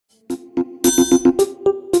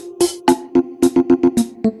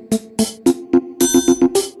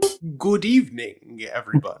Good evening,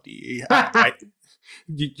 everybody.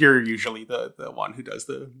 You're usually the one who does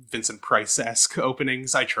the Vincent Price-esque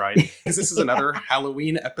openings. I tried, because this is another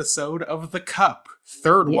Halloween episode of The Cup.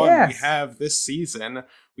 Third one we have this season.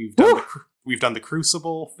 We've done the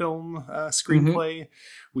Crucible film screenplay.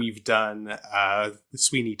 We've done the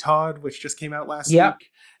Sweeney Todd, which just came out last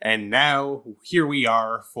week. And now here we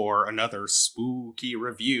are for another spooky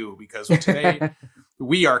review, because today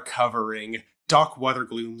we are covering Doc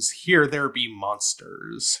Wuthergloom's Here There Be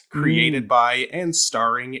Monsters, created by and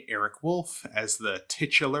starring Eric Wolf as the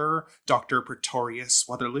titular Dr. Pretorius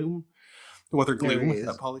Wuthergloom.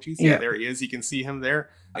 Apologies. Yeah, there he is. You can see him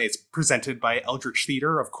there. It's presented by Eldritch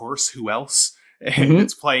Theatre, of course. Who else? And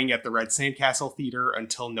it's playing at the Red Sandcastle Theatre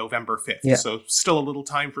until November 5th. Yeah. So still a little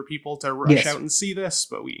time for people to rush out and see this,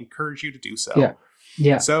 but we encourage you to do so.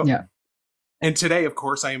 And today, of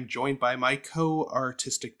course, I am joined by my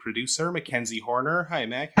co-artistic producer, Mackenzie Horner. Hi,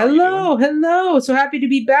 Mac. Hello. So happy to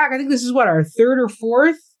be back. I think this is our third or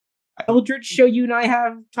fourth Eldritch show you and I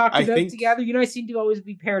have talked about together. You and I seem to always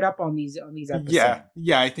be paired up on these episodes.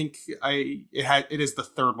 Yeah. I think it is the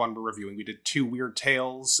third one we're reviewing. We did Two Weird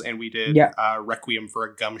Tales, and we did Requiem for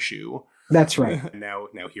a Gumshoe. That's right. Now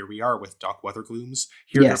here we are with Doc Wuthergloom's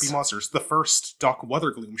Here There Be Monsters, the first Doc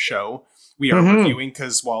Wuthergloom show we are reviewing,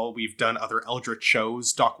 because while we've done other Eldritch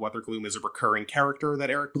shows, Doc Wuthergloom is a recurring character that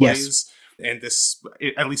Eric plays. And this,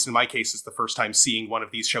 at least in my case, is the first time seeing one of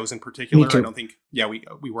these shows in particular. I don't think,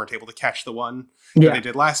 we weren't able to catch the one that they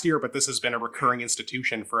did last year, but this has been a recurring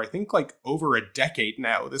institution for, I think, over a decade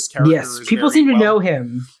now. This character is people seem to know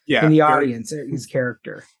him in the audience, his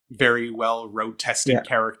character. Very well road-tested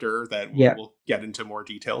character that we'll get into more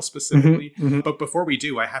detail specifically. But before we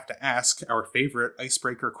do, I have to ask our favorite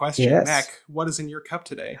icebreaker question. Mac, what is in your cup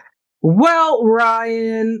today? Well,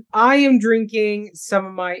 Ryan, I am drinking some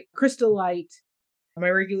of my Crystal Light, my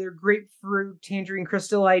regular grapefruit tangerine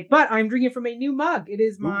Crystal Light, but I'm drinking from a new mug. It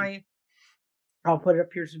is I'll put it up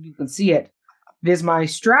here so you can see it. It is my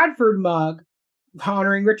Stratford mug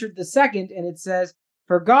honoring Richard II, and it says,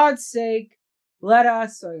 "For God's sake, let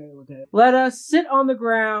us sit on the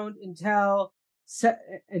ground and tell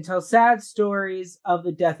sad stories of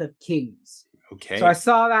the death of kings." Okay. So I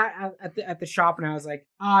saw that at the shop, and I was like,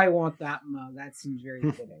 I want that mug. That seems very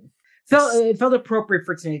fitting. It felt appropriate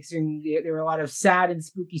for today, because there were a lot of sad and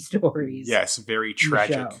spooky stories. Yes, very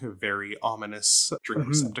tragic, very ominous drink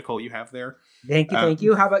receptacle you have there. Thank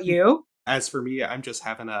you. How about you? As for me, I'm just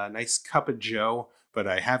having a nice cup of Joe, but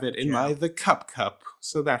I have it in the cup,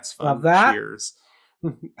 so that's fun. Love that. Cheers.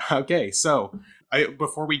 Okay, so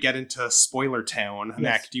before we get into Spoiler Town,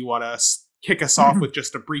 Mac, do you want to kick us off with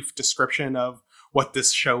just a brief description of what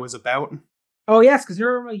this show is about? Oh, yes, because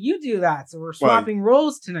normally you do that, so we're swapping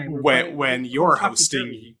roles tonight. When you're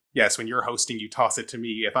hosting, you toss it to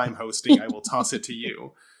me. If I'm hosting, I will toss it to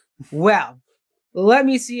you. Well, let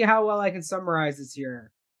me see how well I can summarize this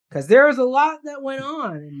here, because there was a lot that went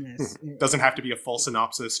on in this. Doesn't have to be a full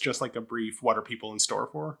synopsis, just like a brief, what are people in store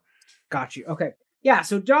for? Got you. Okay. Yeah,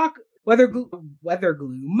 so Doc Wuthergloom.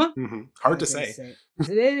 Hard to say. It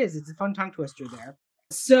is. It's a fun tongue twister there.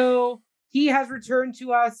 So he has returned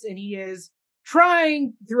to us, and he is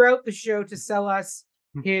trying throughout the show to sell us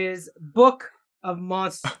his book of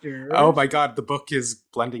monsters. Oh my God, the book is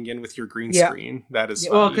blending in with your green screen. That is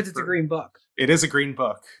funny. Well, because it's a green book. It is a green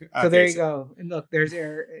book. So there you go. And look, there's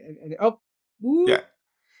air. Yeah.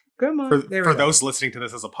 Come on. For those listening to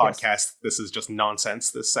this as a podcast, this is just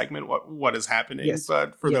nonsense, this segment, what is happening. Yes.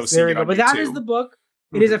 But for those seeing it on YouTube, that is the book.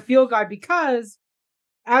 It is a field guide because,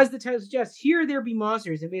 as the title suggests, Here There Be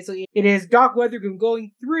Monsters. And basically, it is Doc Wuthergloom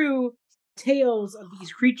going through tales of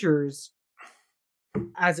these creatures,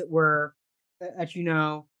 as it were, that,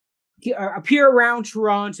 appear around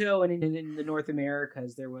Toronto and in the North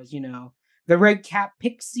Americas. There was, the red cap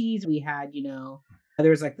pixies. We had, there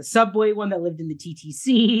was the subway one that lived in the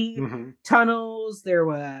TTC tunnels. There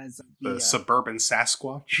was the suburban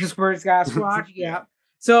Sasquatch. Yeah.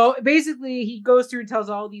 So basically, he goes through and tells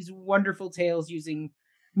all these wonderful tales using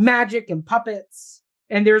magic and puppets.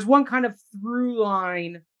 And there's one kind of through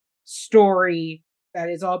line story that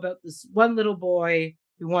is all about this one little boy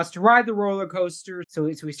who wants to ride the roller coaster. So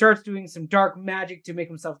he starts doing some dark magic to make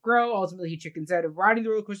himself grow. Ultimately, he chickens out of riding the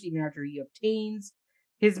roller coaster even after he obtains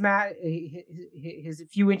his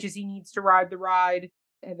few inches he needs to ride the ride.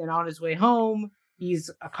 And then on his way home,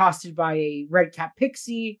 he's accosted by a red cap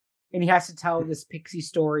pixie, and he has to tell this pixie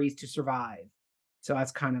stories to survive. So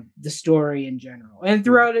that's kind of the story in general. And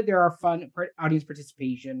throughout it, there are fun audience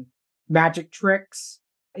participation, magic tricks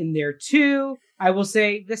in there too. I will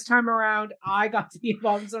say this time around, I got to be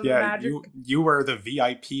involved in some of the magic. You were the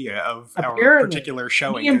VIP of Apparently, our particular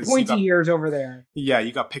showing. Me and pointy ears over there. Yeah,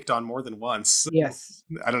 you got picked on more than once. Yes.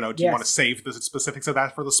 I don't know. Do you want to save the specifics of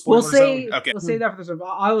that for the spoiler zone? Okay. We'll save that for the zone.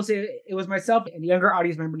 I will say it was myself and a younger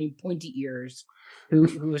audience member named Pointy Ears. Who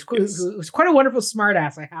was quite a wonderful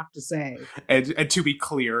smartass, I have to say. And to be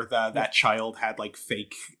clear, that child had like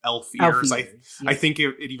fake elf ears. I think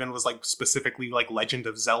it even was like specifically like Legend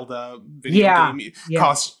of Zelda video game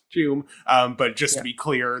costume. But just to be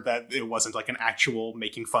clear, that it wasn't like an actual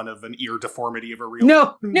making fun of an ear deformity of a real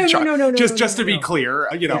child. No. Just to be clear,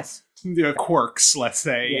 Yes. The quirks, let's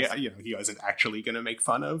say, he wasn't actually going to make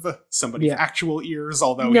fun of somebody's actual ears,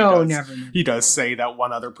 although he does say that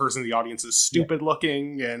one other person in the audience is stupid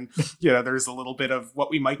looking, and there's a little bit of what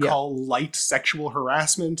we might call light sexual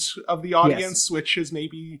harassment of the audience, which is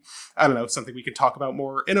maybe, I don't know, something we could talk about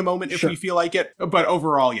more in a moment if we feel like it. But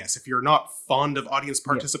overall, yes, if you're not fond of audience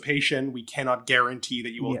participation, we cannot guarantee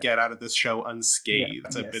that you will get out of this show unscathed.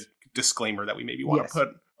 That's a bit disclaimer that we maybe want to put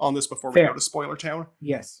on this before we go to Spoiler Town.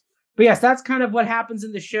 Yes. But yes, that's kind of what happens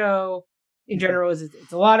in the show in general. Is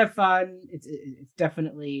it's a lot of fun. It's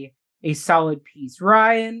definitely a solid piece.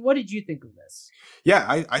 Ryan, what did you think of this? Yeah,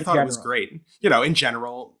 I thought it was great. In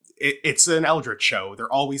general, it's an Eldritch show.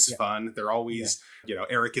 They're always fun. They're always,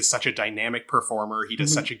 Eric is such a dynamic performer. He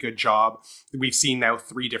does such a good job. We've seen now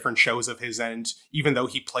 3 different shows of his, and even though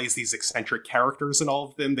he plays these eccentric characters in all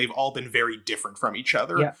of them, they've all been very different from each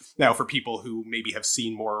other. Yeah. Now, for people who maybe have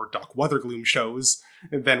seen more Doc Wuthergloom shows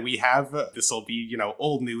than we have, this will be,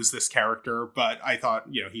 old news, this character, but I thought,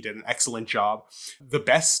 he did an excellent job. The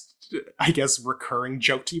best, I guess, recurring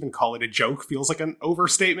joke, to even call it a joke feels like an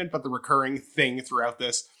overstatement, but the recurring thing throughout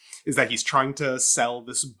this is that he's trying to sell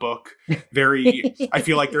this book I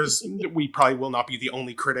feel like we probably will not be the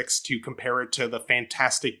only critics to compare it to the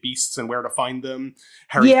Fantastic Beasts and Where to Find Them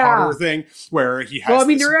Harry Potter thing, where he has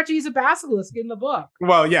there actually is a basilisk in the book.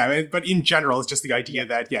 Well, yeah, but in general, it's just the idea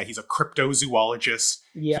that, he's a cryptozoologist.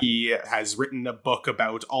 Yeah. He has written a book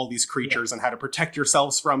about all these creatures and how to protect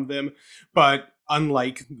yourselves from them. But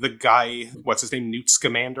unlike the guy, what's his name, Newt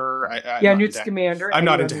Scamander? Newt Scamander. I'm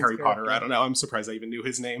not into Harry Potter. I don't know. I'm surprised I even knew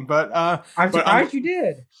his name. But I'm surprised you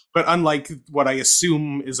did. But unlike what I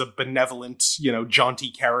assume is a benevolent,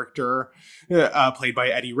 jaunty character played by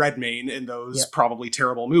Eddie Redmayne in those probably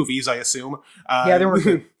terrible movies, I assume. They were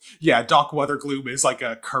good. Doc Wuthergloom is like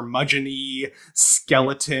a curmudgeon-y,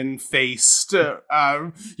 skeleton-faced,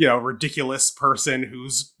 ridiculous person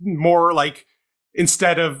who's more like,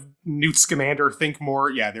 instead of Newt Scamander, think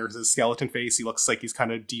more, there's a skeleton face. He looks like he's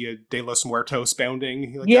kind of Dia de los Muertos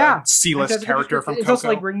bounding. Like a C-list character from Coco. It's also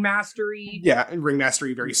like ringmastery. Yeah,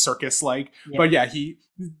 ringmastery, very circus-like. Yeah. But he...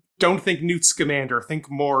 Don't think Newt Scamander,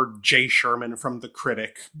 think more Jay Sherman from The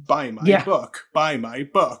Critic. Buy my book. Buy my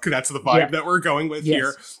book. That's the vibe that we're going with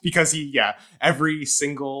here. Because every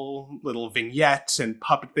single little vignette and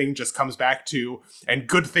puppet thing just comes back to, and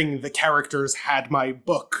good thing the characters had my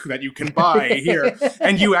book that you can buy here.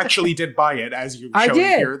 And you actually did buy it, as you've shown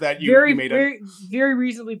here. That you made very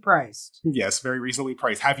reasonably priced. Yes, very reasonably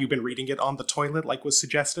priced. Have you been reading it on the toilet like was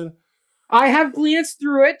suggested? I have glanced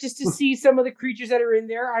through it just to see some of the creatures that are in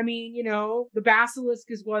there. I mean, the basilisk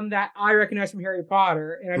is one that I recognize from Harry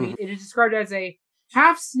Potter. And I mean, it is described as a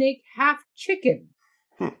half snake, half chicken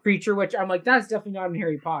creature, which I'm like, that's definitely not in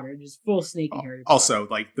Harry Potter. Just full snake in Harry Potter. Also,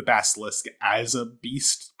 like, the basilisk as a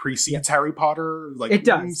beast precedes Harry Potter. Like, it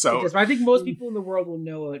does. It does. But I think most people in the world will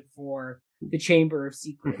know it for the Chamber of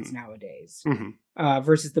Secrets nowadays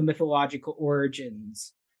versus the mythological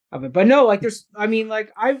origins of it. But no, like this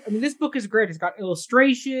book is great. It's got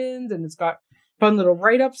illustrations and it's got fun little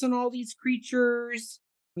write-ups on all these creatures.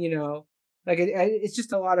 It's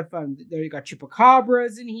just a lot of fun. There you got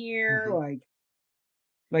chupacabras in here,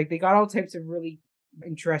 like they got all types of really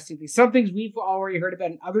interesting things. Some things we've already heard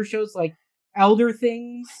about in other shows, like elder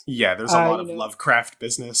things. Yeah, there's a lot of Lovecraft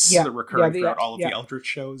business recurring throughout all of the Eldritch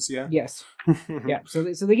shows. Yeah. Yes. So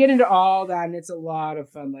they get into all that, and it's a lot of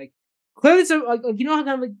fun. Like, clearly, so how kind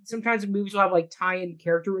of like sometimes movies will have like tie-in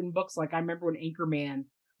character written books. Like I remember when Anchorman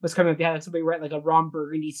was coming up, they had like somebody write like a Ron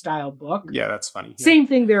Burgundy style book. Yeah, that's funny. Yeah. Same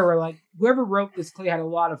thing there, where like whoever wrote this clearly had a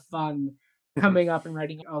lot of fun coming up and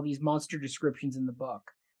writing all these monster descriptions in the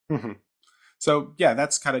book. So yeah,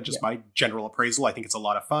 that's kind of just my general appraisal. I think it's a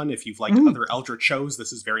lot of fun. If you've liked other Eldritch shows,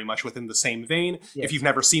 this is very much within the same vein. Yes. If you've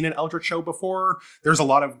never seen an Eldritch show before, there's a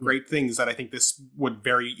lot of great things that I think this would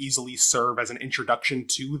very easily serve as an introduction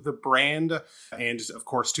to the brand, and of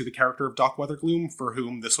course to the character of Doc Wuthergloom, for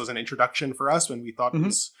whom this was an introduction for us when we thought it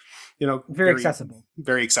was, very accessible.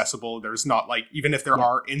 Very accessible. There's not like, even if there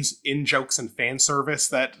are in jokes and fan service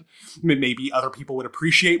that maybe other people would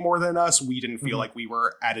appreciate more than us, we didn't feel like we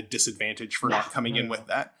were at a disadvantage for not coming in with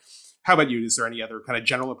that. How about you? Is there any other kind of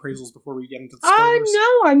general appraisals before we get into the spoilers?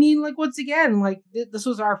 No. I mean, like, once again, like, this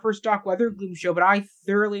was our first Doc Wuthergloom show, but I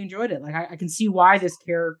thoroughly enjoyed it. Like, I can see why this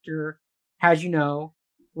character has,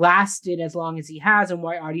 lasted as long as he has, and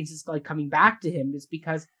why audiences like coming back to him is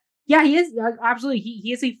because, he is absolutely,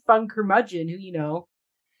 he is a fun curmudgeon who,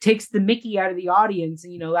 takes the Mickey out of the audience.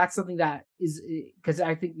 And, that's something that is, because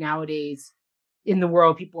I think nowadays in the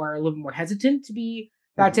world, people are a little more hesitant to be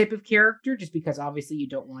that type of character, just because obviously you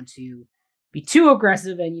don't want to be too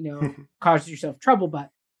aggressive and, cause yourself trouble. But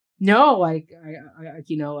no, like,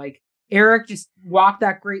 like Eric just walked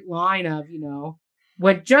that great line of,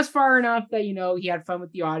 went just far enough that, he had fun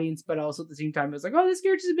with the audience, but also at the same time, it was like, oh, this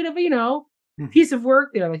character's a bit of a, piece of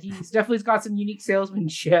work there. Like, he's definitely got some unique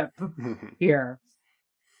salesmanship here.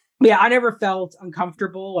 But yeah, I never felt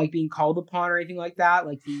uncomfortable, like, being called upon or anything like that.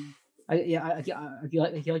 Like, I feel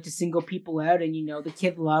like he liked to single people out, and, the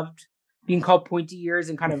kid loved being called pointy ears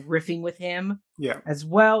and kind of riffing with him as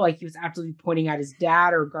well. Like, he was absolutely pointing at his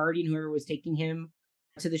dad or guardian, whoever was taking him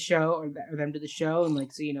to the show or them to the show. And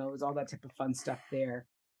like, so, it was all that type of fun stuff there.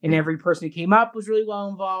 And every person who came up was really well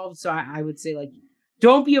involved. So I would say, like,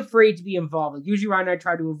 don't be afraid to be involved. Like, usually Ryan and I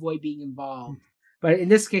try to avoid being involved, but in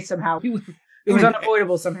this case, somehow it was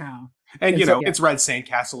unavoidable somehow. And it's Red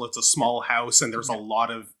Sandcastle. It's a small house, and there's a lot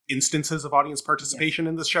of instances of audience participation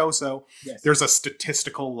in this show. So there's a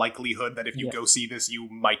statistical likelihood that if you go see this, you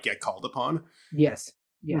might get called upon. Yes,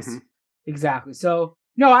 exactly. So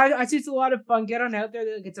no, I see it's a lot of fun. Get on out there.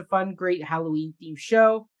 It's a fun, great Halloween themed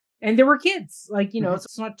show. And there were kids, like,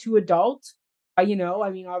 it's not too adult. I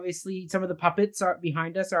mean, obviously some of the puppets are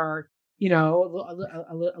behind us are, a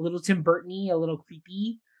little Tim Burton-y, a little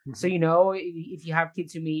creepy. So, if you have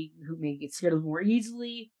kids who may get scared a little more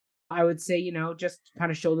easily, I would say, just kind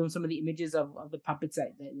of show them some of the images of the puppets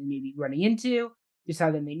that they may be running into, just how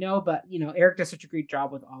they may know. But, Eric does such a great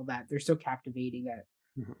job with all that. They're so captivating that,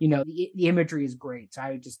 the imagery is great. So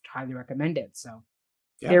I would just highly recommend it. So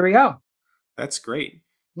there we go. That's great.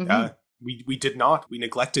 We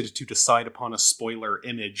neglected to decide upon a spoiler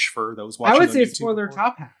image for those watching. I would say YouTube spoiler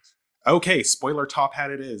top hat. Okay, spoiler top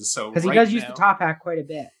hat it is. So because he does use the top hat quite a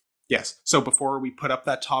bit. Yes. So before we put up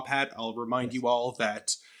that top hat, I'll remind you all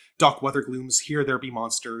that Doc Wuthergloom's Here There Be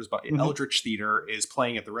Monsters by Eldritch Theater is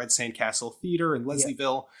playing at the Red Sandcastle Theater in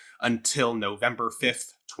Leslieville until November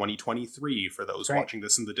 5th, 2023, for those watching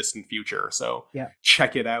this in the distant future. So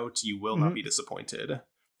check it out. You will not be disappointed.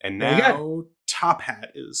 And now Top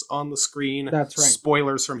Hat is on the screen. That's right.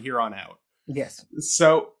 Spoilers from here on out. Yes.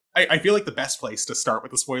 So I feel like the best place to start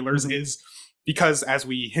with the spoilers is because, as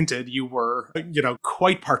we hinted, you were,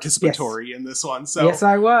 quite participatory in this one. So yes,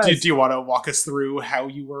 I was. Do you want to walk us through how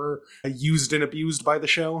you were used and abused by the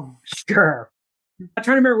show? Sure. I'm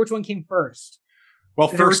trying to remember which one came first. Well,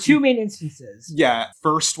 there were two main instances. Yeah,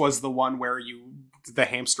 first was the one where the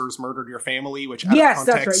hamsters murdered your family, which out of context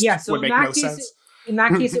that's right. Yeah, so would make no sense. In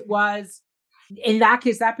that case, it was. In that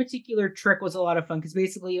case, that particular trick was a lot of fun because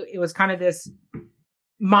basically it was kind of this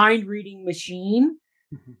mind-reading machine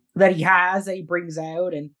that he has that he brings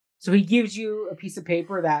out, and so he gives you a piece of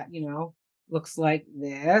paper that looks like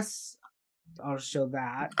this. I'll show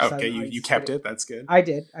that. Okay, you kept it. That's good. I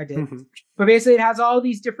did. But basically, it has all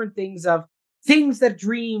these different things that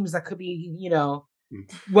dreams that could be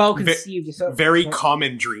well conceived. Very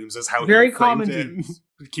common dreams is how very common dreams.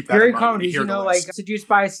 Keep that very in mind common dreams. Like seduced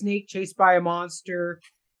by a snake, chased by a monster,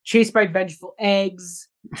 chased by vengeful eggs,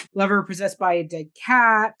 lover possessed by a dead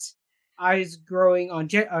cat, eyes growing on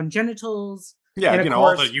genitals. Yeah, and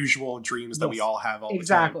course, all the usual dreams that we all have all the time.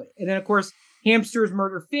 Exactly. And then of course, hamsters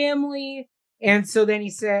murder family. And so then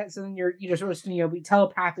he said, so then you're sort of be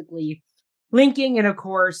telepathically linking. And of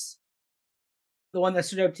course, the one that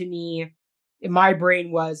stood out to me in my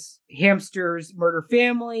brain was hamsters murder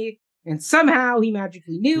family. And somehow he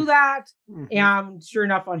magically knew that. And sure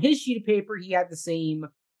enough, on his sheet of paper, he had the same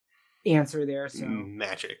answer there. So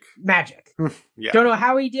magic. Yeah. Don't know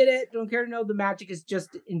how he did it. Don't care to know. The magic is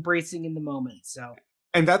just embracing in the moment. So,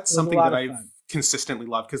 and that's something that I've consistently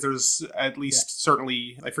loved because there's at least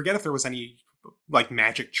certainly, I forget if there was any like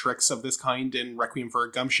magic tricks of this kind in Requiem for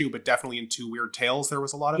a Gumshoe, but definitely in Two Weird Tales there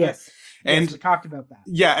was a lot of it. And we talked about that.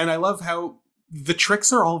 Yeah, and I love how the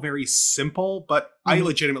tricks are all very simple, but I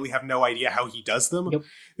legitimately have no idea how he does them. Yep.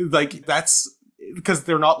 Like, that's because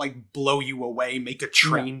they're not like blow you away, make a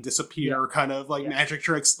train disappear kind of like magic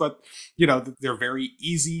tricks, but they're very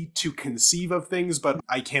easy to conceive of things, but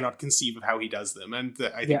I cannot conceive of how he does them. And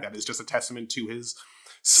I think that is just a testament to his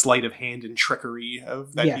sleight of hand and trickery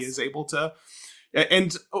of that he is able to.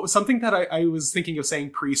 And something that I was thinking of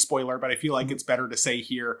saying pre-spoiler, but I feel like it's better to say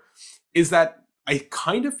here, is that I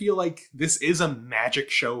kind of feel like this is a magic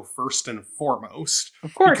show first and foremost.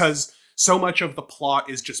 Of course. Because so much of the plot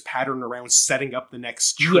is just patterned around setting up the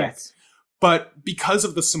next trick. Yes. But because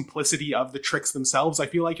of the simplicity of the tricks themselves, I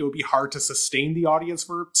feel like it would be hard to sustain the audience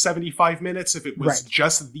for 75 minutes if it was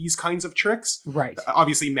just these kinds of tricks. Right.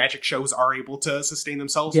 Obviously, magic shows are able to sustain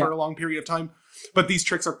themselves for a long period of time. But these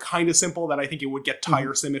tricks are kind of simple that I think it would get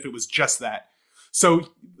tiresome if it was just that. So,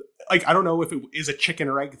 like, I don't know if it is a chicken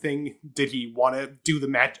or egg thing. Did he want to do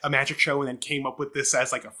a magic show and then came up with this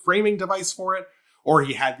as like a framing device for it? Or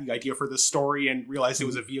he had the idea for the story and realized it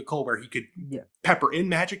was a vehicle where he could pepper in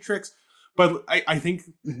magic tricks. But I think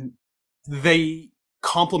they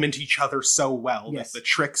complement each other so well that the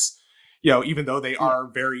tricks, even though they are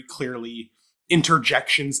very clearly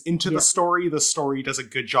interjections into the story does a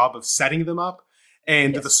good job of setting them up.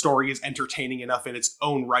 And the story is entertaining enough in its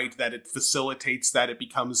own right that it facilitates that it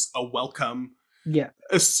becomes a welcome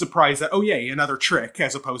a surprise that, oh, yay, another trick,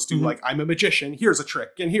 as opposed to like, I'm a magician, here's a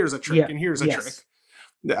trick, and here's a trick, and here's a trick.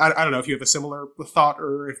 I don't know if you have a similar thought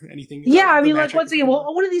or if anything. Yeah, I mean, like, once again,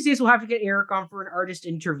 well, one of these days we'll have to get Eric on for an artist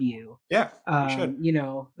interview. Yeah, we should.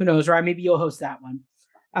 Who knows, right? Maybe you'll host that one.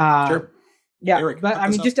 Sure. Yeah, Eric, but I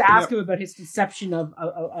mean, just to ask him about his conception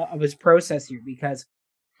of his process here, because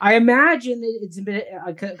I imagine that it's a bit,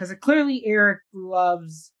 because clearly Eric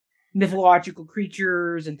loves mythological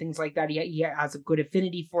creatures and things like that. He has a good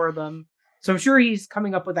affinity for them. So I'm sure he's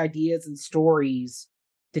coming up with ideas and stories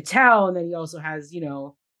to tell, and then he also has,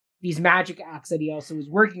 these magic acts that he also is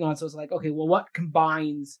working on. So it's like, okay, well, what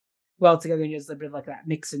combines well together, and just a bit like that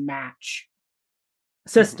mix and match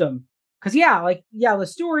system. Because the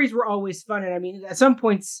stories were always fun, and I mean, at some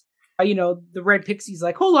points, the Red Pixie's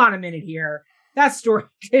like, hold on a minute here, that story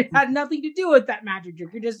had nothing to do with that magic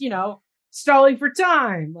trick. You're just, stalling for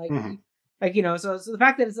time, so the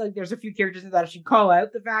fact that it's like there's a few characters that I should call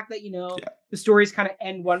out, the fact that the stories kind of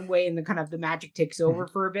end one way and then kind of the magic takes over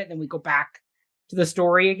for a bit, and then we go back to the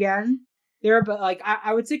story again there. But like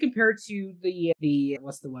I would say compared to the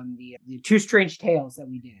what's the one, the Two Strange Tales that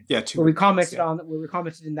we did, where we commented on where we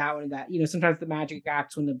commented in that one, and that sometimes the magic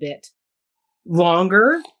acts went a bit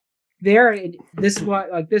longer. This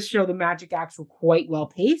show, the magic acts were quite well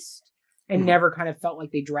paced and never kind of felt like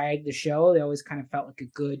they dragged the show. They always kind of felt like a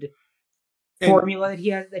good formula that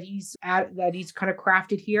he's kind of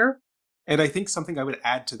crafted here. And I think something I would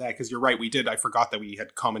add to that, because you're right, I forgot that we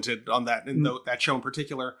had commented on that in that show in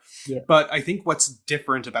particular. Yeah. But I think what's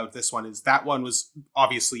different about this one is that one was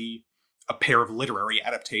obviously a pair of literary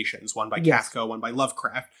adaptations, one by Kafka, one by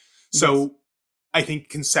Lovecraft. So I think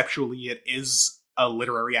conceptually it is a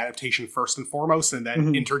literary adaptation first and foremost, and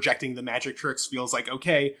then interjecting the magic tricks feels like,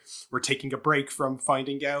 okay, we're taking a break from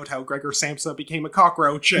finding out how Gregor Samsa became a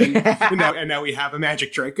cockroach, and now we have a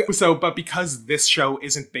magic trick. So, but because this show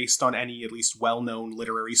isn't based on any at least well-known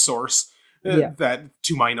literary source, that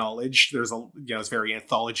to my knowledge, there's it's very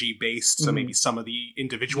anthology based, so maybe some of the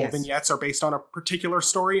individual vignettes are based on a particular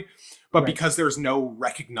story. But because there's no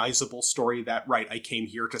recognizable story that, I came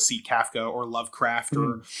here to see Kafka or Lovecraft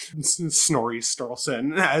or Snorri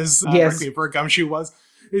Sturluson, as Requiem for a Gumshoe was,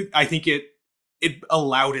 I think it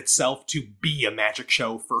allowed itself to be a magic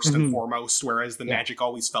show first and foremost, whereas the magic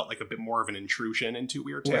always felt like a bit more of an intrusion into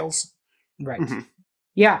Weird Tales. Right.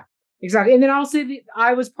 Yeah, exactly. And then I'll say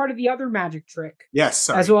I was part of the other magic trick. Yes,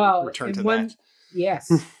 sorry. As well. Return to that.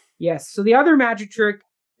 Yes, yes. So the other magic trick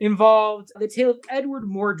involved the tale of Edward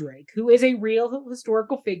Mordrake, who is a real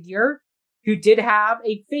historical figure who did have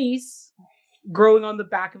a face growing on the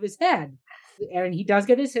back of his head. And he does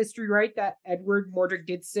get his history right, that Edward Mordrake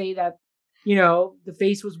did say that, the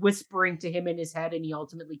face was whispering to him in his head, and he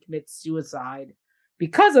ultimately commits suicide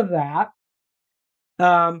because of that.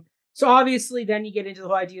 So obviously then you get into the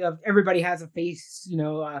whole idea of everybody has a face,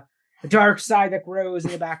 a dark side that grows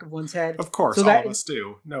in the back of one's head. Of course, so all of us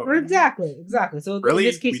do. No, exactly. So really, in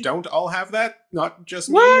this case, we don't all have that. Not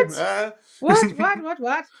just what? me.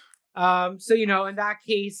 What? So in that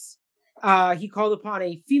case, he called upon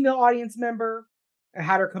a female audience member,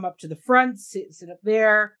 had her come up to the front, sit up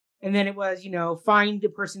there, and then it was find the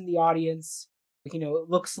person in the audience. It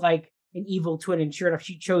looks like an evil twin, and sure enough,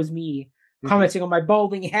 she chose me commenting on my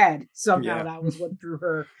balding head. Somehow Yeah. that was what drew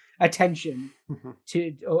her attention Mhm.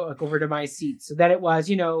 to over to my seat. So then it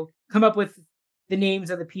was, come up with the names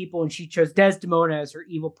of the people, and she chose Desdemona as her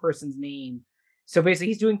evil person's name. So basically,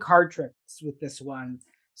 he's doing card tricks with this one.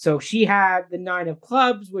 So she had the 9 of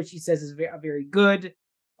clubs, which she says is a very good,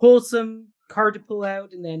 wholesome card to pull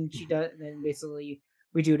out, and then she does. And then basically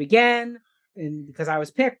we do it again, and because I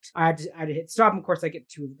was picked, I had to hit stop. And of course, I get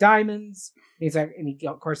 2 of diamonds. And he's like, and he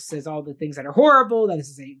of course says all the things that are horrible. That this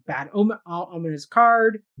is a bad ominous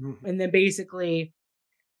card, and then basically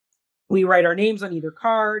we write our names on either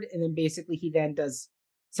card, and then basically he then does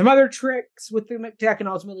some other tricks with the deck, and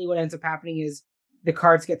ultimately what ends up happening is the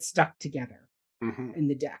cards get stuck together in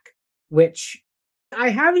the deck, which I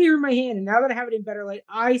have it here in my hand, and now that I have it in better light,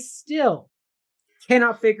 I still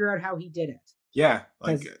cannot figure out how he did it. Yeah,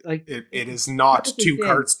 it is not 2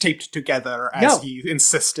 cards taped together as he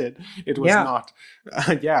insisted. It was not.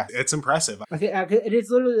 Yeah, it's impressive. It is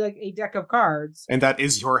literally like a deck of cards. And that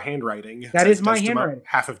is your handwriting. That is my handwriting.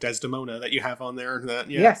 Half of Desdemona that you have on there.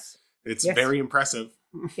 Yes. It's very impressive.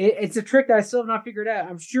 It's a trick that I still have not figured out.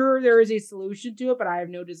 I'm sure there is a solution to it, but I have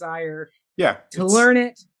no desire to learn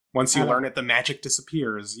it. Once you learn it, the magic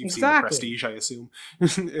disappears. You've seen The Prestige, I assume.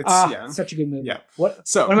 It's such a good movie. Yeah. One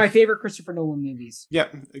of my favorite Christopher Nolan movies. Yeah,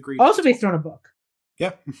 agreed. Also based on a book.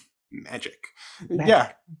 Yeah. Magic.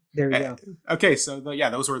 Yeah. There we go. Okay, so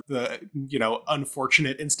those were the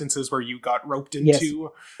unfortunate instances where you got roped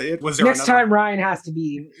into it. Was there next time Ryan has to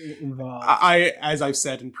be involved? As I've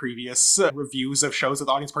said in previous reviews of shows with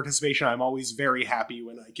audience participation, I'm always very happy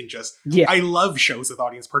when I can just. Yeah. I love shows with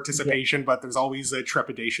audience participation, but there's always a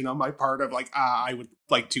trepidation on my part of I would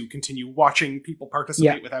like to continue watching people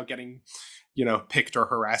participate without getting picked or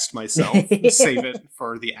harassed myself. Save it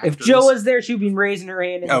for the actors. If Jill was there, she'd be raising her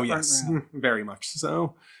hand in the front row. Very much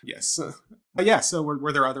so. Yes. So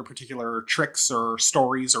were there other particular tricks or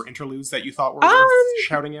stories or interludes that you thought were worth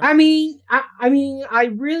shouting out? I mean,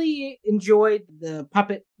 I really enjoyed the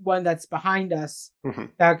puppet one that's behind us.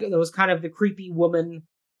 That was kind of the creepy woman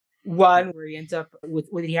one where he ends up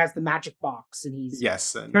when he has the magic box and he's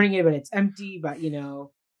turning it, but it's empty. But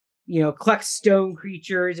collects stone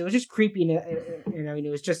creatures. It was just creepy, and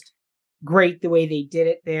it was just great the way they did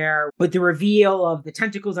it there with the reveal of the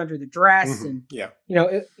tentacles under the dress, and it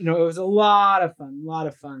was a lot of fun.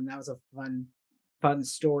 That was a fun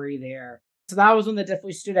story there. So that was one that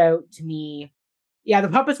definitely stood out to me. Yeah, the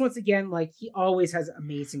puppets once again, he always has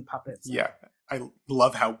amazing puppets. Yeah. I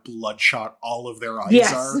love how bloodshot all of their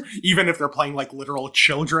eyes are. Even if they're playing literal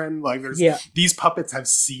children, these puppets have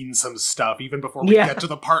seen some stuff even before we get to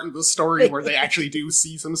the part in the story where they actually do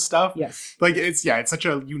see some stuff. Yes. It's such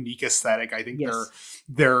a unique aesthetic. I think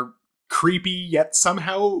they're creepy yet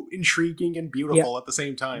somehow intriguing and beautiful at the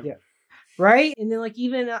same time. Yeah. Right? And then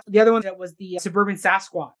even the other one that was the suburban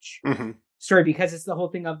Sasquatch story, because it's the whole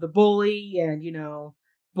thing of the bully and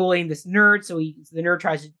bullying this nerd, so the nerd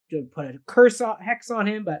tries to put a hex on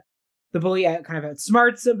him, but the bully kind of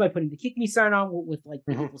outsmarts him by putting the kick me sign on with the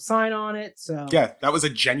evil sign on it. So that was a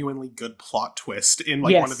genuinely good plot twist in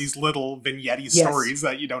one of these little vignette stories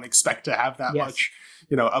that you don't expect to have that much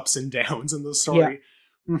ups and downs in the story.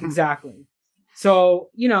 Exactly.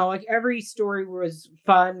 So every story was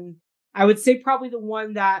fun. I would say probably the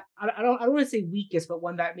one that I don't want to say weakest, but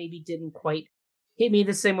one that maybe didn't quite hit me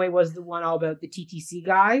the same way was the one all about the TTC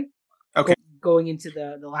guy. Okay. Going into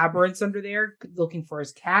the labyrinths under there, looking for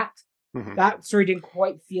his cat. That story didn't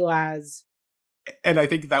quite feel as... And I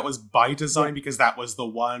think that was by design because that was the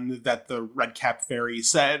one that the Red Cap Fairy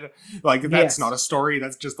said, that's not a story,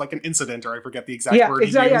 that's just an incident, or I forget the exact word he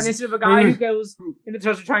used. An incident of a guy who goes in the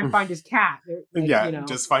treasure to try and find his cat.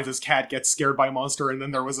 Just finds his cat, gets scared by a monster, and then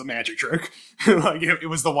there was a magic trick. It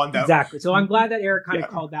was the one that... Exactly. So I'm glad that Eric kind of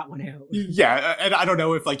called that one out. Yeah, and I don't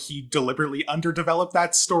know if he deliberately underdeveloped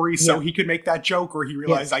that story so he could make that joke, or he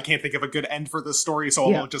realized I can't think of a good end for this story,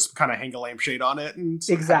 so I'll just kind of hang a lampshade on it and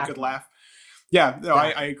have a good laugh. Yeah, no,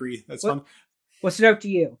 I agree. That's fun. What stood out to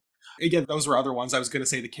you? Again, those were other ones. I was going to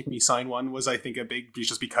say the Kick Me Sign one was, I think, a big,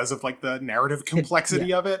 just because of the narrative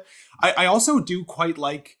complexity of it. I also do quite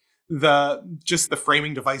like the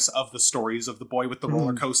framing device of the stories of the boy with the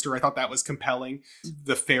roller coaster. I thought that was compelling.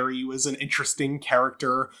 The fairy was an interesting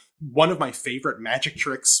character. One of my favorite magic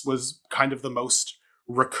tricks was kind of the most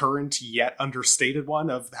recurrent yet understated one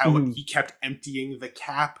of how he kept emptying the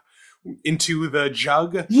cap into the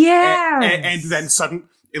jug. Yeah. And then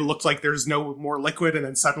it looked like there's no more liquid, and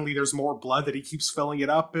then suddenly there's more blood that he keeps filling it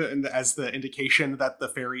up, and as the indication that the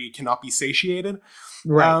fairy cannot be satiated.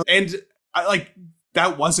 Right. And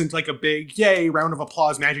that wasn't a big yay round of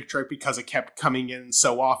applause magic trick because it kept coming in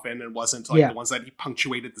so often and wasn't the ones that he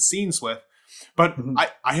punctuated the scenes with. But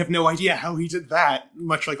I have no idea how he did that,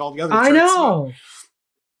 much like all the other tricks. I know!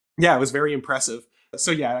 Yeah, it was very impressive.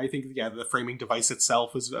 So yeah, I think the framing device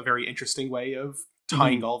itself was a very interesting way of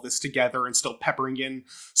tying all this together and still peppering in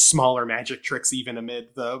smaller magic tricks even amid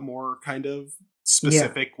the more kind of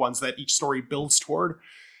specific ones that each story builds toward.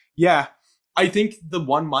 Yeah, I think the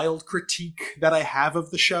one mild critique that I have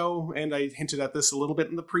of the show, and I hinted at this a little bit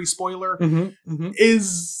in the pre-spoiler,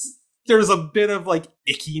 is there's a bit of like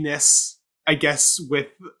ickiness, I guess, with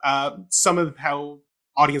some of how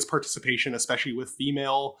audience participation, especially with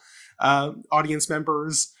female audience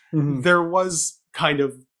members, there was kind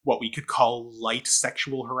of what we could call light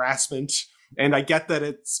sexual harassment. And I get that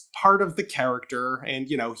it's part of the character, and,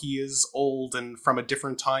 you know, he is old and from a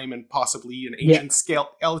different time and possibly an ancient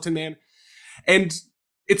skeleton man. And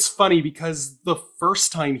it's funny because the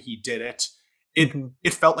first time he did it,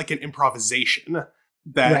 it felt like an improvisation.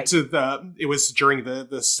 That it was during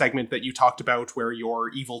the segment that you talked about where your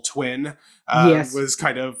evil twin was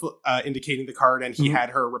kind of indicating the card, and he had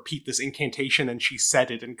her repeat this incantation, and she said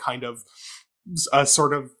it in kind of a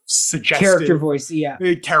sort of suggestive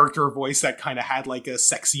character voice that kind of had like a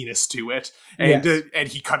sexiness to it, and and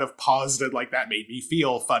he kind of paused and like, that made me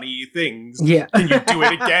feel funny things. Can you do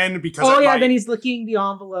it again? Because then he's licking the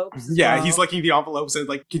envelopes. He's licking the envelopes and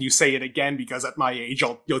like, can you say it again? Because at my age,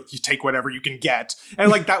 you take whatever you can get.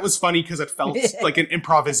 And like, that was funny because it felt like an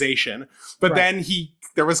improvisation. But then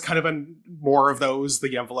there was kind of more of those,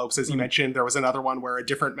 the envelopes, as you mentioned. There was another one where a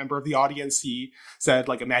different member of the audience, he said,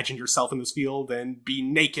 like, imagine yourself in this field and be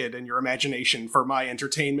naked in your imagination for my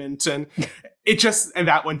entertainment. And and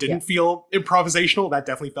that one didn't feel improvisational. That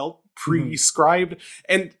definitely felt prescribed.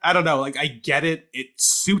 And I don't know, like, I get it. It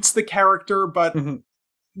suits the character, but,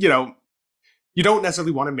 you know, you don't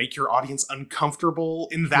necessarily want to make your audience uncomfortable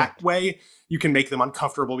in that way. You can make them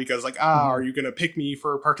uncomfortable because like, are you going to pick me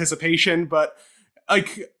for participation? But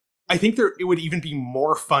like, I think it would even be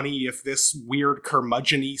more funny if this weird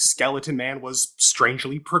curmudgeon-y skeleton man was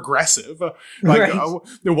strangely progressive. Like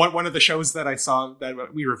one of the shows that I saw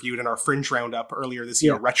that we reviewed in our Fringe Roundup earlier this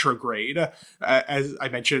year, Retrograde, as I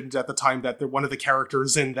mentioned at the time, that one of the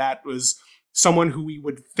characters in that was someone who we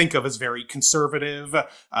would think of as very conservative,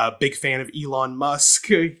 a big fan of Elon Musk,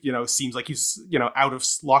 you know, seems like he's, you know, out of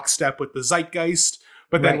lockstep with the zeitgeist.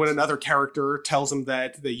 But then when another character tells him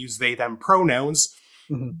that they use they, them pronouns,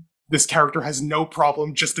 this character has no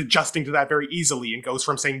problem just adjusting to that very easily and goes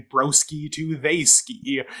from saying broski to they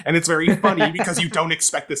ski. And it's very funny because you don't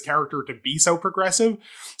expect this character to be so progressive.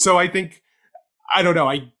 So I think, I don't know,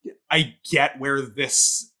 I get where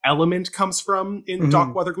this element comes from in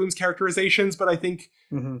Doc Wuthergloom's characterizations, but I think,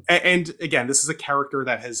 and again, this is a character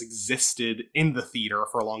that has existed in the theater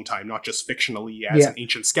for a long time, not just fictionally as an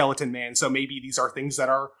ancient skeleton man. So maybe these are things that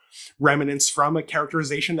are remnants from a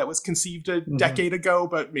characterization that was conceived a decade ago,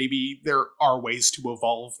 but maybe there are ways to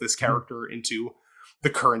evolve this character into the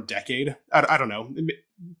current decade. I don't know.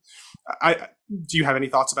 Do you have any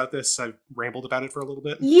thoughts about this? I've rambled about it for a little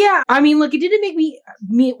bit. Yeah, I mean, look, it didn't make me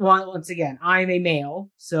once again, I'm a male,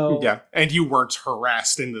 so yeah, and you weren't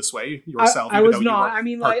harassed in this way yourself. I was not. I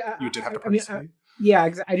mean, like, you did have to participate.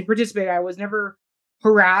 I did participate. I was never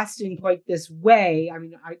harassed in quite this way. I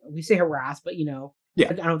mean, we say harassed, but you know, I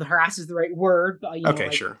don't know if the harass is the right word, but you know,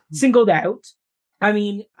 like, sure, singled out. I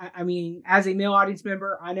mean, as a male audience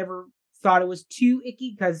member, I never thought it was too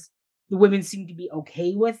icky because the women seemed to be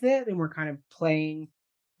okay with it and were kind of playing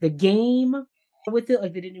the game with it.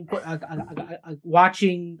 Like, they didn't put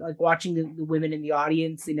watching the women in the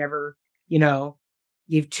audience. They never, you know,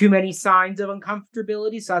 gave too many signs of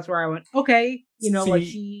uncomfortability. So that's where I went, okay, you know, like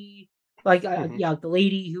she, like, the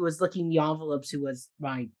lady who was licking the envelopes, who was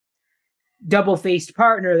my double-faced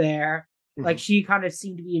partner there, like, she kind of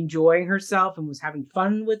seemed to be enjoying herself and was having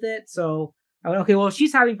fun with it. So I went, okay, well, if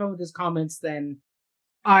she's having fun with his comments, then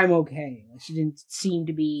I'm okay. Like, she didn't seem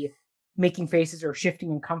to be making faces or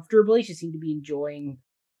shifting uncomfortably. She seemed to be enjoying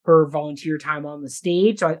her volunteer time on the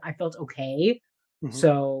stage. So I felt okay.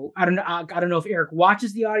 So I don't know if Eric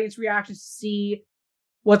watches the audience reactions to see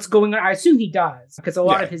what's going on. I assume he does, because a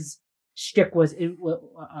lot of his shtick was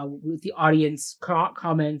with the audience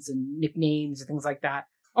comments and nicknames and things like that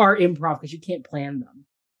are improv because you can't plan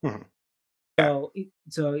them. So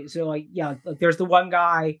like, yeah, like, there's the one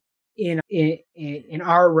guy in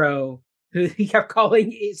our row who he kept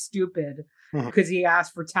calling stupid because he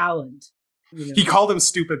asked for talent. You know? He called him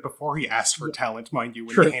stupid before he asked for talent, mind you,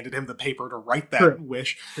 when he handed him the paper to write that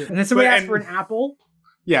wish. And then somebody asked for an apple.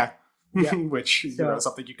 Yeah. Which, you know,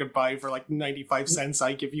 something you could buy for like 95 cents.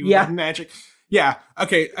 I give you magic. Yeah.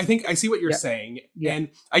 Okay. I think I see what you're Yeah. saying. Yeah. And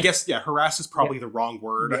I guess, harass is probably the wrong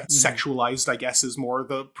word. Yeah. Sexualized, I guess, is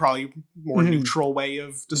probably more Mhm. neutral way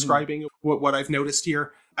of describing what I've noticed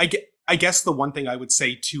here. I guess the one thing I would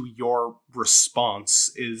say to your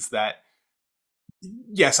response is that,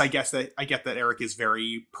 yes, I get that Eric is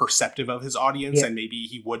very perceptive of his audience, Yeah. and maybe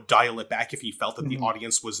he would dial it back if he felt that the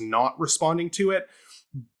audience was not responding to it.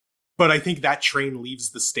 But I think that train leaves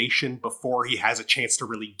the station before he has a chance to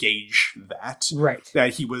really gauge that. Right.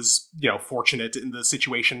 That he was, fortunate in the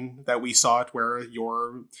situation that we saw it, where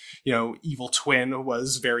your, evil twin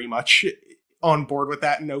was very much on board with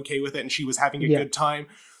that and okay with it, and she was having a good time.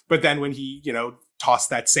 But then when he,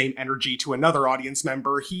 tossed that same energy to another audience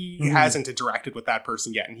member, he hasn't interacted with that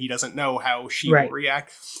person yet, and he doesn't know how she will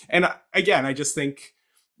react. And again, I just think,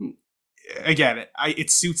 it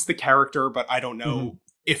suits the character, but I don't know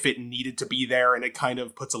if it needed to be there, and it kind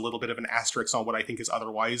of puts a little bit of an asterisk on what I think is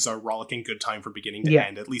otherwise a rollicking good time from beginning to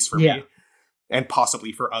end, at least for me, and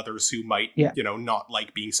possibly for others who might, not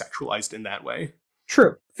like being sexualized in that way.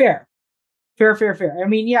 True. Fair. I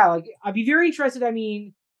mean, I'd be very interested. I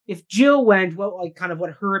mean, if Jill went,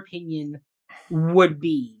 what her opinion would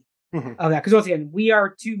be of that? Because once again, we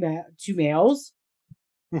are two males,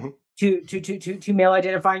 two male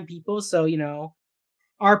identifying people, so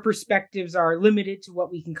our perspectives are limited to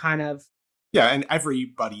what we can kind of. Yeah, and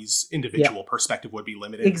everybody's individual perspective would be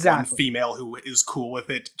limited. Exactly. One female who is cool with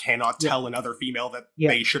it cannot tell another female that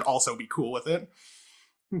they should also be cool with it,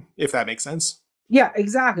 if that makes sense. Yeah,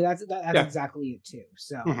 exactly. That's exactly it too.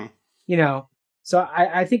 So, so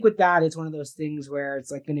I think with that, it's one of those things where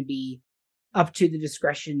it's like going to be up to the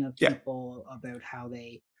discretion of people about how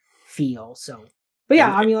they feel. So, but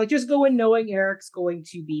I mean, just go in knowing Eric's going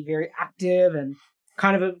to be very active and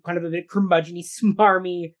kind of a bit curmudgeon-y,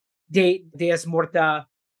 smarmy, Deus Morta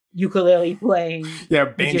ukulele playing. Yeah,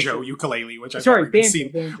 banjo ukulele, which I've never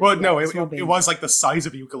seen. Banjo, well, no, it was like the size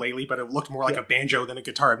of a ukulele, but it looked more like a banjo than a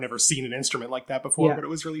guitar. I've never seen an instrument like that before, but it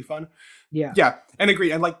was really fun. Yeah, and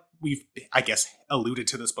agree. And like we've, I guess, alluded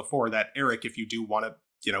to this before, that Eric, if you do want to,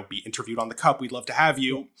 be interviewed on the Cup, we'd love to have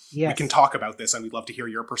you. We can talk about this, and we'd love to hear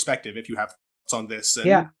your perspective if you have thoughts on this.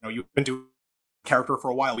 And you've been doing character for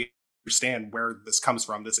a while. We understand where this comes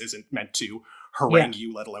from. This isn't meant to harangue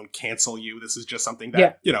you, let alone cancel you. This is just something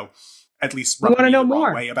that at least we want to know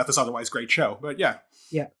more way about this otherwise great show. But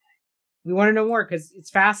we want to know more because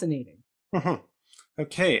it's fascinating.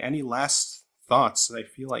 Okay, any last thoughts? I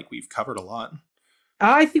feel like we've covered a lot.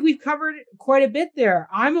 I think we've covered quite a bit there.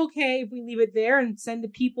 I'm okay if we leave it there and send the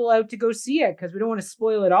people out to go see it, because we don't want to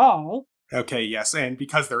spoil it all. Okay, yes, and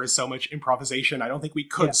because there is so much improvisation, I don't think we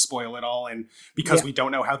could spoil it all, and because we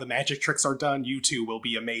don't know how the magic tricks are done, you two will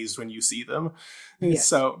be amazed when you see them. Yes.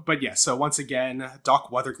 So once again, Doc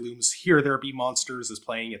Wuthergloom's Here There Be Monsters is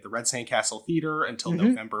playing at the Red Sandcastle Theatre until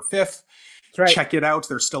November 5th. Right. Check it out.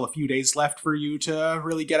 There's still a few days left for you to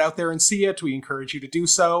really get out there and see it. We encourage you to do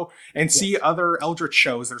so and see other Eldritch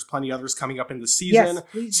shows. There's plenty others coming up in the season.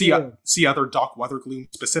 See other Doc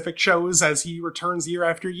Wuthergloom specific shows as he returns year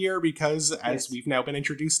after year, because as we've now been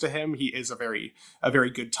introduced to him, he is a very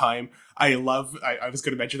good time. I was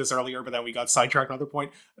going to mention this earlier, but then we got sidetracked on another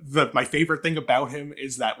point. My favorite thing about him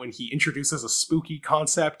is that when he introduces a spooky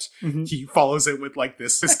concept, he follows it with like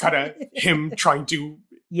this kind of him trying to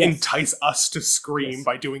entice us to scream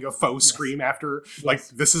by doing a faux scream after, like,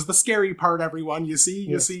 this is the scary part, everyone. You see,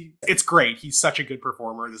 it's great. He's such a good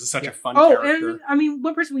performer. This is such a fun character. And I mean,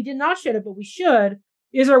 one person we did not shout out, but we should,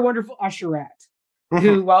 is our wonderful usherette,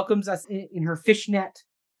 who welcomes us in her fishnet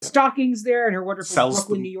stockings there and her wonderful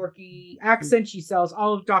Brooklyn, New Yorkie accent. She sells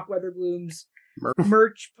all of Doc Wuthergloom's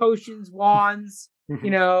merch, potions, wands,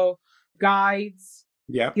 guides.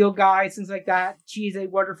 Field guides, things like that. She's a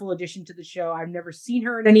wonderful addition to the show. I've never seen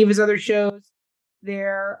her in any of his other shows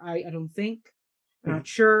there. I don't think. I'm not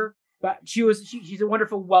sure. But she's a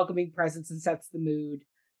wonderful welcoming presence and sets the mood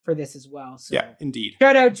for this as well. So indeed.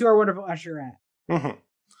 Shout out to our wonderful usherette.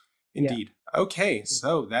 Indeed. Okay,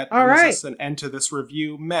 so that brings us an end to this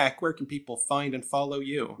review. Mac, where can people find and follow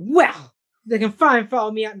you? Well, they can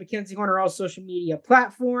follow me at Mackenzie Horn on all social media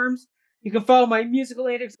platforms. You can follow my musical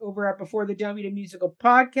antics over at Before the Dummy to Musical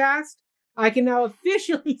Podcast. I can now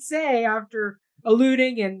officially say, after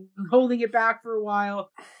alluding and holding it back for a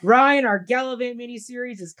while, Ryan, our Gallivant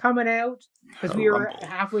miniseries is coming out, because we are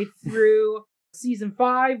halfway through season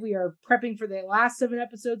 5. We are prepping for the last 7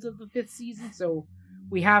 episodes of the 5th season, so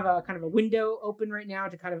we have a kind of a window open right now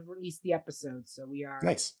to kind of release the episodes. So we are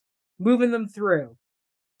moving them through.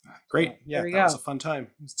 Great. Yeah, that was a fun time.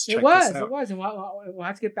 It was. And we'll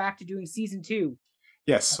have to get back to doing season 2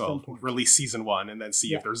 Yes, at some well, point. release season 1 and then see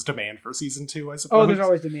Yeah. if there's demand for season 2, I suppose. Oh, there's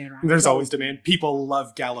always demand, right? There's always demand. People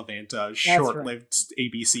love Gallivant, a right. short-lived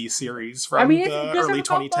ABC series from I mean, the it does early have a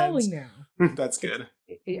cult 2010s. following now. That's good.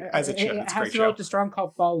 As it should. It It's a has great show. developed a strong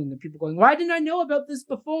cult following. The people going, why didn't I know about this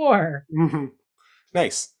before? Mm-hmm.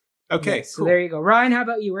 Nice. Okay, yes, cool. So there you go. Ryan, how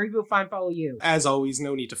about you? Where can people follow you? As always,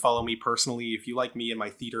 no need to follow me personally. If you like me and my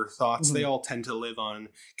theater thoughts, they all tend to live on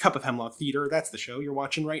Cup of Hemlock Theater. That's the show you're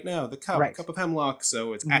watching right now, The Cup, Right. Cup of Hemlock.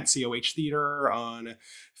 So it's at COH Theater on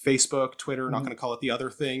Facebook, Twitter, not going to call it the other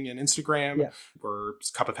thing, and Instagram. Yeah. Or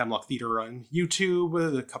Cup of Hemlock Theater on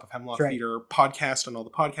YouTube, the Cup of Hemlock Theater podcast on all the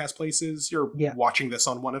podcast places. You're watching this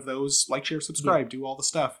on one of those. Like, share, subscribe, do all the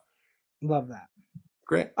stuff. Love that.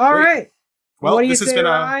 Great. All right. Well, what do you this say, has been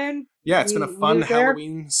Ryan? it's been a fun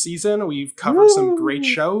Halloween season. We've covered some great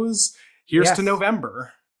shows. Here's to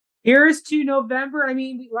November. Here's to November. I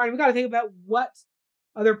mean, Ryan, we got to think about what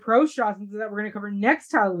other pro shots that we're going to cover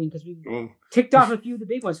next Halloween, because we've ticked off a few of the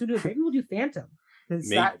big ones. Who knows? Maybe we'll do Phantom.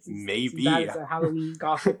 Maybe. That is a Halloween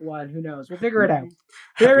gothic one. Who knows? We'll figure it out.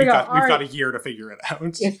 There we go. We've got a year to figure it out.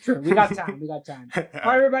 It's true. We got time. All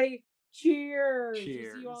right, everybody. Cheers. We'll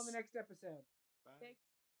see you all in the next episode.